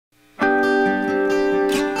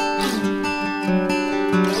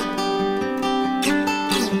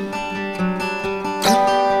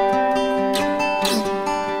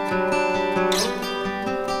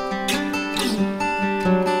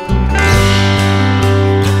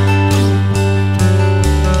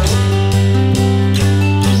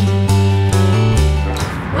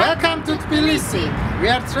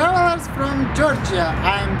from Georgia.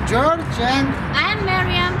 I'm George and I'm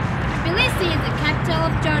Miriam. Tbilisi is the capital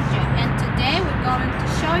of Georgia, and today we're going to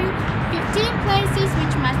show you 15 places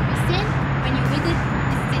which must be seen when you visit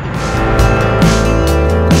the city.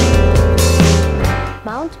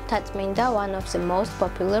 Mount Mtatsminda, one of the most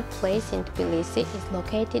popular places in Tbilisi, is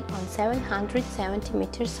located on 770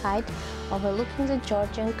 meters height overlooking the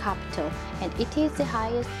Georgian capital, and it is the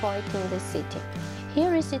highest point in the city.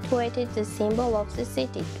 Here is situated the symbol of the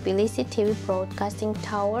city, Tbilisi TV Broadcasting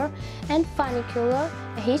Tower and Funicular,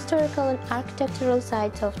 a historical and architectural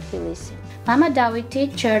site of Tbilisi.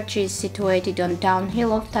 Daviti Church is situated on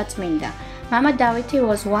downhill of Mtatsminda. Daviti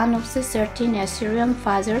was one of the 13 Assyrian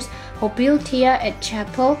fathers who built here a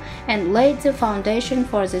chapel and laid the foundation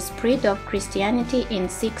for the spread of Christianity in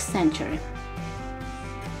 6th century.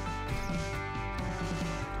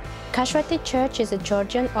 Kashueti Church is a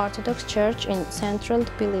Georgian Orthodox church in central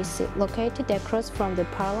Tbilisi, located across from the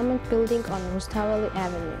Parliament building on Aghmashenebeli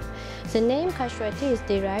Avenue. The name Kashueti is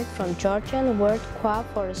derived from Georgian word kwa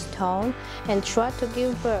for a stone and shua to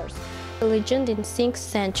give birth. A legend in 6th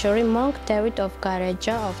century, monk David of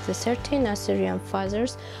Gareja of the 13 Assyrian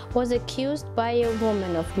fathers was accused by a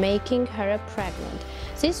woman of making her pregnant.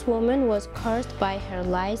 This woman was cursed by her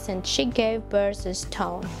lies and she gave birth a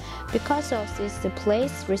stone. Because of this, the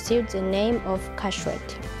place received the name of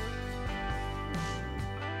Kashueti.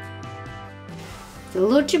 The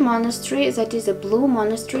Lurgi Monastry, that is a Blue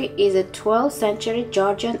Monastery, is a 12th century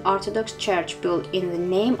Georgian Orthodox church built in the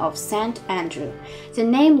name of Saint Andrew. The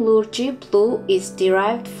name Lurgi, blue, is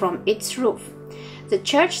derived from its roof. The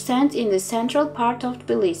church stands in the central part of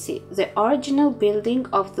Tbilisi. The original building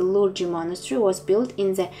of the Lurgi Monastery was built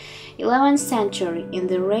in the 11th century in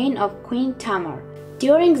the reign of Queen Tamar.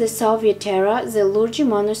 During the Soviet era, the Lurgi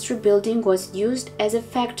Monastery building was used as a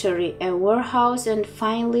factory, a warehouse, and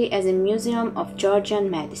finally as a museum of Georgian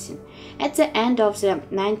medicine. At the end of the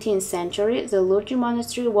 19th century, the Lurgi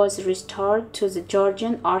Monastery was restored to the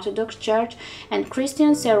Georgian Orthodox Church and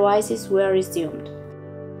Christian services were resumed.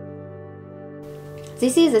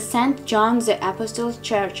 This is the St. John the Apostle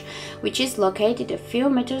Church, which is located a few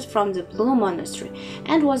meters from the Blue Monastery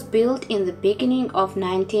and was built in the beginning of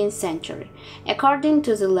 19th century. According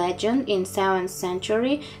to the legend, in 7th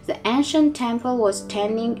century, the ancient temple was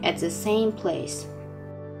standing at the same place.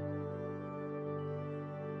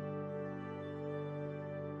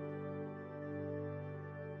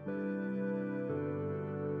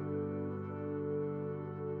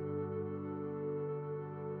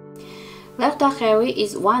 Leghvtakhevi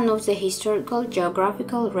is one of the historical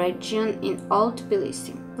geographical regions in Old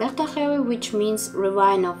Tbilisi. Leghvtakhevi, which means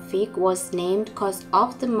ravine of fig, was named because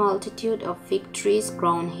of the multitude of fig trees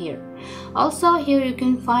grown here. Also here you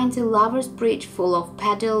can find the Lovers Bridge full of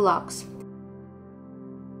paddle logs.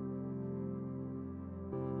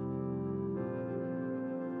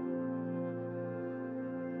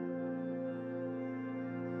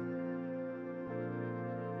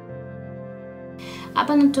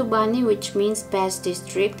 Abanotubani, which means Baths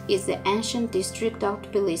district, is the ancient district of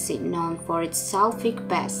Tbilisi known for its Salfik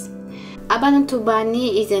baths.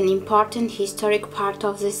 Abanotubani is an important historic part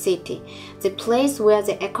of the city, the place where,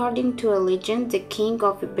 according to a legend, the king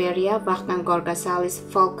of Iberia, Vakhtang Gorgasali's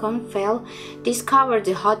falcon fell, discovered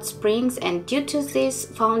the hot springs, and due to this,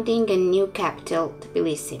 founding a new capital,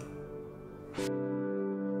 Tbilisi.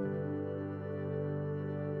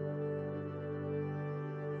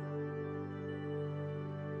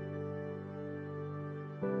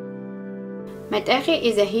 Metekhi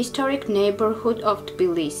is a historic neighborhood of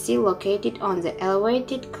Tbilisi located on the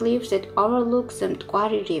elevated cliffs that overlook the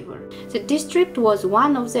Mtatsminda River. The district was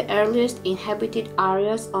one of the earliest inhabited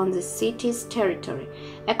areas on the city's territory.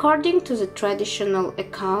 According to the traditional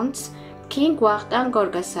accounts, King Vakhtang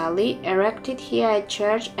Gorgasali erected here a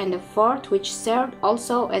church and a fort which served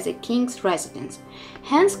also as a king's residence.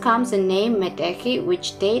 Hence comes the name Metekhi,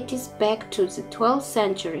 which dates back to the 12th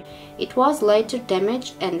century. It was later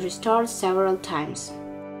damaged and restored several times.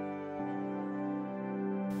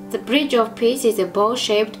 The Bridge of Peace is a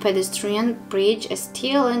bow-shaped pedestrian bridge, a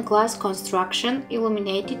steel and glass construction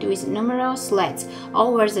illuminated with numerous lights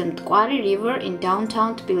over the Mtatsminda River in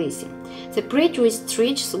downtown Tbilisi. The bridge, which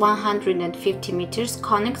stretches 150 meters,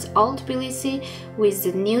 connects Old Tbilisi with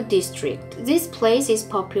the new district. This place is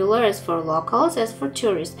popular as for locals as for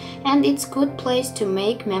tourists, and it's a good place to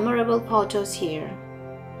make memorable photos here.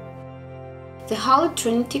 The Holy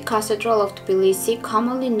Trinity Cathedral of Tbilisi,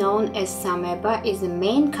 commonly known as Sameba, is the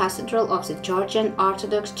main cathedral of the Georgian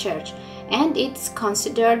Orthodox Church, and it's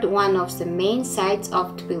considered one of the main sites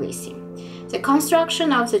of Tbilisi. The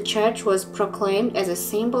construction of the church was proclaimed as a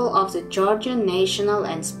symbol of the Georgian national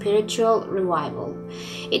and spiritual revival.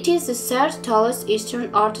 It is the third tallest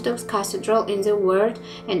Eastern Orthodox cathedral in the world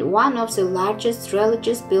and one of the largest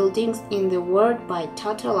religious buildings in the world by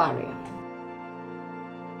total area.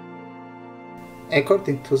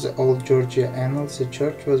 According to the Old Georgia annals, the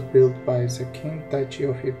church was built by the King Duchy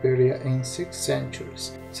of Iberia in 6th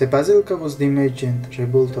centuries. The basilica was damaged and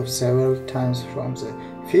rebuilt several times from the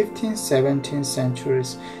 15th-17th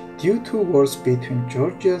centuries due to wars between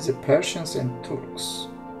Georgia, the Persians and Turks.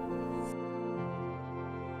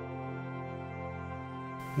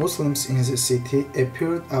 Muslims in the city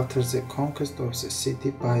appeared after the conquest of the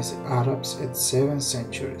city by the Arabs at 7th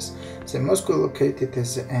centuries. The mosque is located at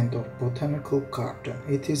the end of Botanical Garden.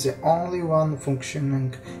 It is the only one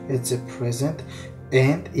functioning at the present,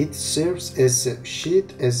 and it serves as a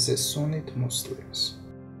Shiite as the Sunni Muslims.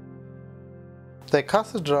 The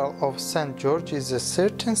Cathedral of St. George is a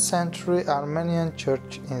 13th century Armenian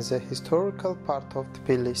church in the historical part of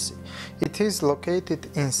Tbilisi. It is located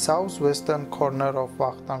in southwestern corner of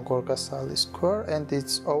Vakhtan Gorgasali Square and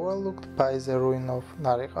it's overlooked by the ruin of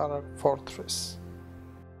Narikala Fortress.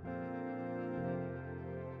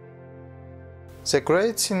 The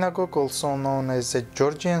Great Synagogue, also known as the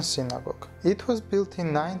Georgian Synagogue. It was built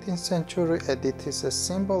in 19th century and it is a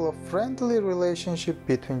symbol of friendly relationship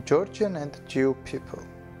between Georgian and Jew people.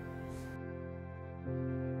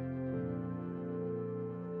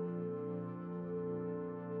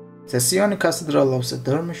 The Sioni Cathedral of the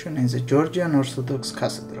Dormition is a Georgian Orthodox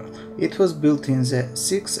cathedral. It was built in the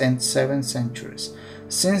 6th and 7th centuries.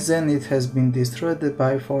 Since then it has been destroyed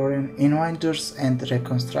by foreign invaders and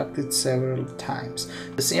reconstructed several times.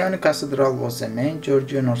 The Sioni Cathedral was the main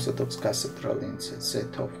Georgian Orthodox cathedral in the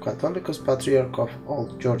seat of Catholicos Patriarch of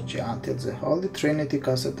Old Georgia until the Holy Trinity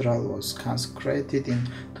Cathedral was consecrated in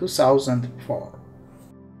 2004.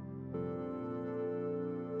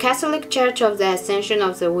 Catholic Church of the Ascension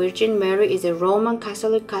of the Virgin Mary is a Roman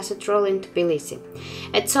Catholic cathedral in Tbilisi.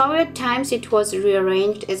 At Soviet times it was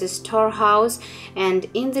rearranged as a storehouse and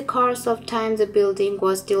in the course of time the building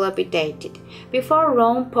was dilapidated. Before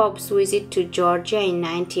Rome Pope's visit to Georgia in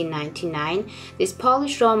 1999, this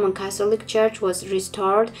Polish Roman Catholic Church was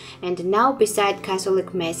restored and now beside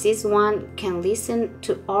Catholic Masses one can listen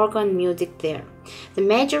to organ music there. The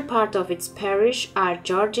major part of its parish are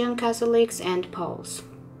Georgian Catholics and Poles.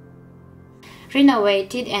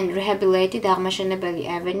 Renovated and rehabilitated Aghmashenebeli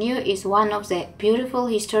Avenue is one of the beautiful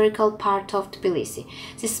historical parts of Tbilisi.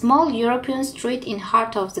 The small European street in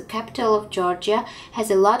heart of the capital of Georgia has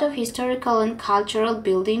a lot of historical and cultural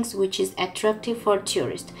buildings which is attractive for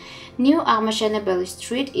tourists. New Aghmashenebeli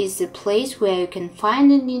Street is the place where you can find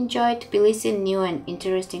and enjoy Tbilisi's new and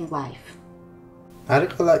interesting life.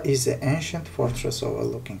 Narikala is an ancient fortress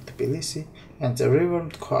overlooking Tbilisi and the river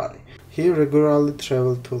Mtatsminda. Here regularly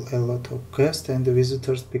travel to a lot of guests and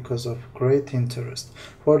visitors because of great interest.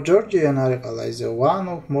 For Georgia, Narikala is one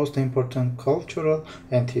of most important cultural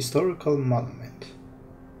and historical monuments.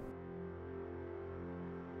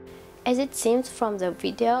 As it seems from the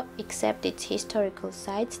video, except its historical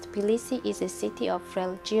sites, Tbilisi is a city of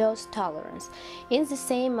religious tolerance. In the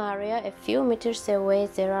same area, a few meters away,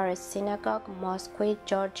 there are a synagogue, mosque,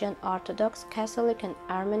 Georgian Orthodox, Catholic and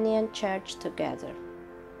Armenian Church together.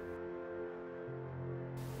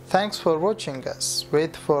 Thanks for watching us.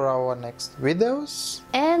 Wait for our next videos.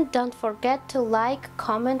 And don't forget to like,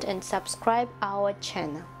 comment and subscribe our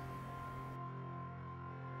channel.